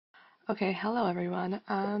Okay, hello everyone.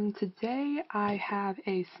 Today I have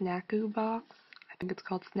a Snakku box. I think it's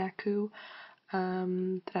called Snakku.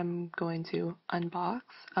 That I'm going to unbox.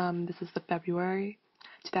 This is the February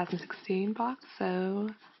 2016 box, so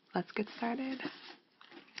let's get started.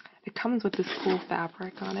 It comes with this cool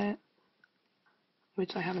fabric on it,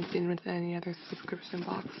 which I haven't seen with any other subscription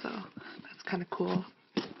box, so that's kind of cool.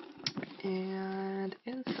 And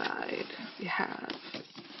inside we have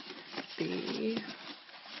the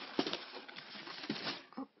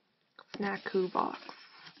Snakku box.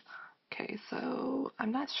 Okay, so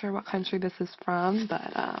I'm not sure what country this is from,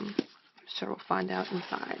 but I'm sure we'll find out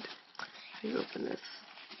inside. How do you open this?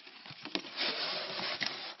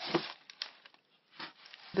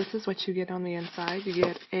 This is what you get on the inside. You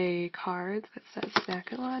get a card that says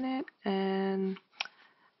Snakku on it, and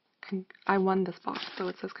I won this box, so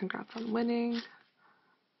it says congrats on winning.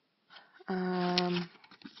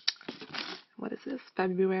 What is this?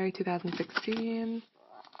 February 2016.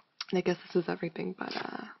 I guess this is everything, but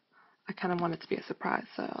I kind of want it to be a surprise,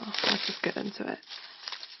 so let's just get into it.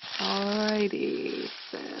 Alrighty,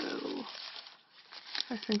 so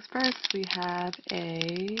first things first, we have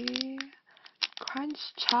a crunch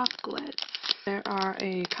chocolate. There are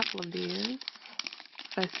a couple of these.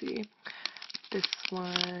 Let's see. This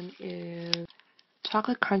one is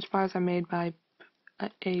chocolate crunch bars are made by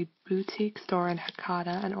a boutique store in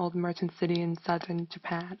Hakata, an old merchant city in southern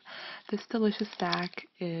Japan. This delicious snack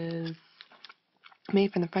is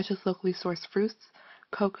made from the freshest locally sourced fruits,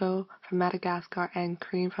 cocoa from Madagascar, and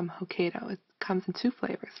cream from Hokkaido. It comes in two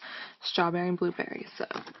flavors, strawberry and blueberry. So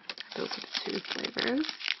those are the two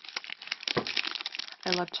flavors. I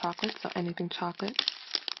love chocolate, so anything chocolate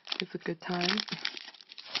is a good time.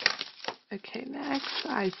 Okay, next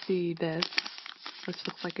I see this, which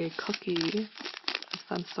looks like a cookie of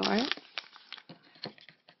some sort.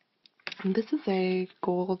 And this is a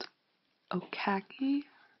gold okaki.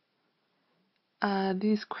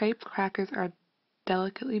 These crepe crackers are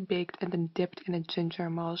delicately baked and then dipped in a ginger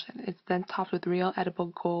emulsion. It's then topped with real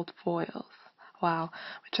edible gold foils. Wow.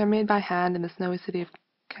 Which are made by hand in the snowy city of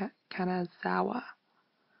Kanazawa.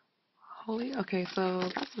 Holy, okay, so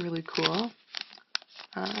that's really cool.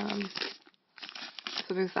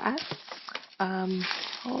 So there's that.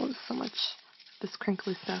 Oh, there's so much this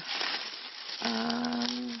crinkly stuff.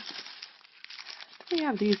 We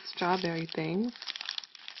have these strawberry things.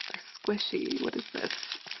 They're squishy. What is this?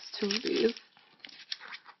 There's two of these.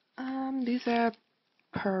 These are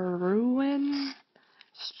Peruvian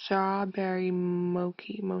strawberry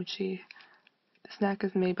mochi. The snack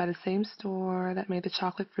is made by the same store that made the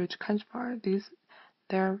chocolate fruit crunch bar. Is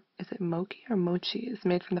it mochi or mochi? Is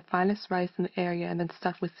made from the finest rice in the area and then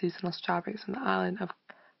stuffed with seasonal strawberries from the island of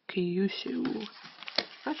Kyushu.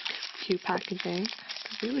 That's cute packaging.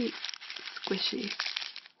 It's really squishy.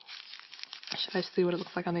 Should I see what it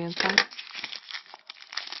looks like on the inside?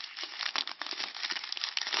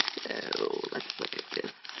 So let's look at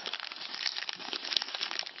this.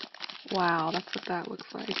 Wow, that's what that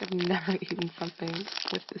looks like. I've never eaten something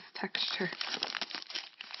with this texture.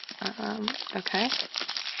 Okay.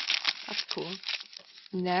 That's cool.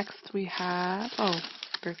 Next we have,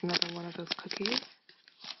 there's another one of those cookies.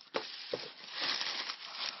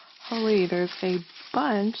 Holy, there's a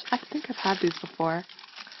bunch, I think I've had these before,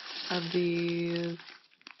 of these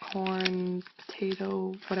corn,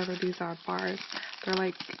 potato, whatever these are, bars.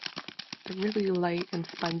 They're really light and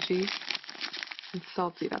spongy and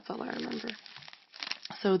salty, that's all I remember.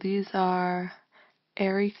 So these are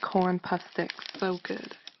airy corn puff sticks, so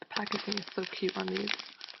good. The packaging is so cute on these.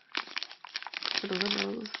 What are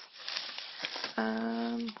those?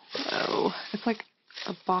 Whoa, it's like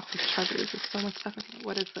a box of treasures. There's so much stuff in here.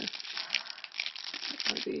 What is this?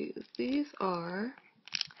 What are these? These are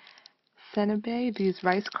Senebe. These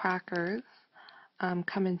rice crackers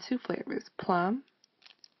come in two flavors, plum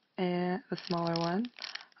and the smaller one,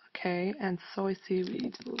 okay, and soy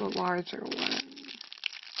seaweed, the larger one.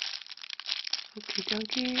 Okie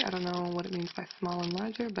dokie. I don't know what it means by small and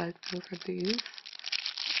larger, but those are these.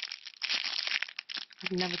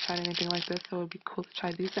 I've never tried anything like this, so it would be cool to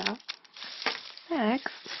try these out.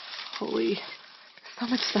 Next, holy, there's so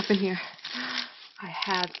much stuff in here. I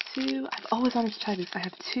have I've always wanted to try these. I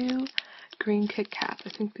have two green Kit Kats. I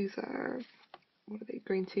think these are, what are they,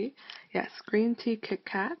 green tea? Yes, green tea Kit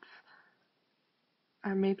Kats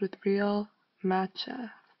are made with real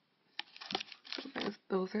matcha. So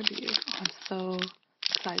those are these. Oh, I'm so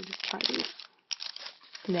excited to try these.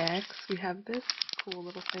 Next, we have this cool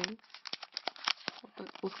little thing.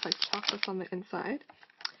 It looks like chocolates on the inside.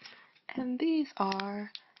 And these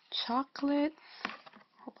are chocolates,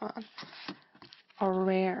 hold on, or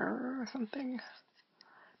rare or something.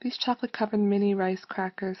 These chocolate-covered mini rice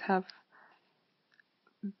crackers have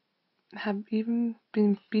even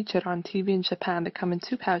been featured on TV in Japan. They come in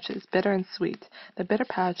 2 pouches, bitter and sweet. The bitter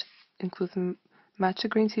pouch includes matcha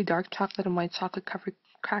green tea, dark chocolate, and white chocolate covered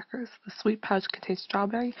crackers. The sweet pouch contains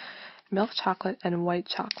strawberry, milk chocolate, and white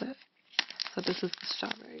chocolate. So this is the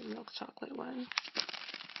strawberry milk chocolate one.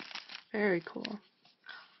 Very cool.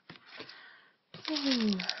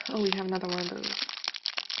 Oh, we have another one of those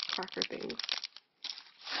cracker things.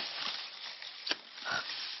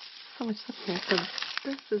 So much stuff here. So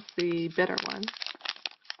this is the bitter one.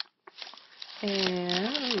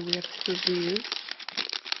 And we have 2 of these.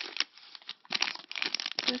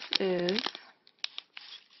 This is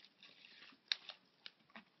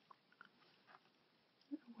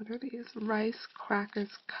what are these? Rice crackers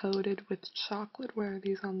coated with chocolate. Where are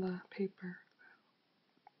these on the paper?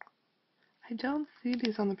 I don't see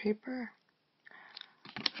these on the paper.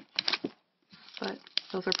 But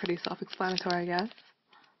those are pretty self-explanatory, I guess.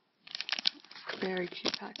 Very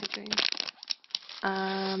cute packaging.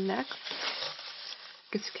 Next,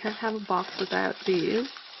 guess you can't have a box without these.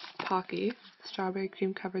 Pocky strawberry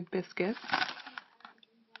cream covered biscuits.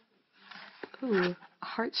 Ooh, a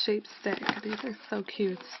heart-shaped stick. These are so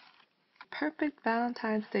cute. Perfect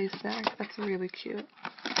Valentine's Day snack. That's really cute.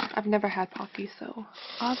 I've never had Pocky, so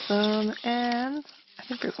awesome. And I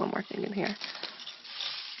think there's one more thing in here.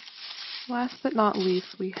 Last but not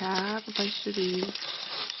least, we have a bunch of these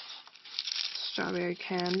strawberry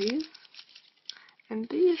candies. And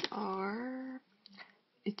these are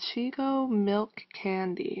Ichigo milk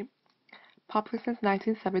candy. Popular since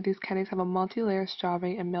 1970, these candies have a multi-layer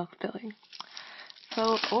strawberry and milk filling.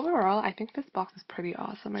 So overall, I think this box is pretty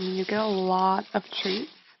awesome. I mean, you get a lot of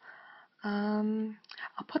treats.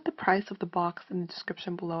 I'll put the price of the box in the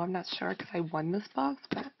description below. I'm not sure because I won this box,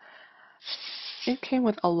 but it came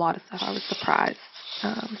with a lot of stuff. I was surprised.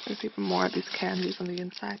 There's even more of these candies on the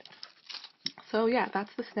inside. So yeah,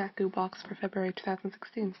 that's the Snakku box for February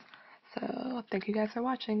 2016. So thank you guys for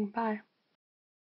watching. Bye.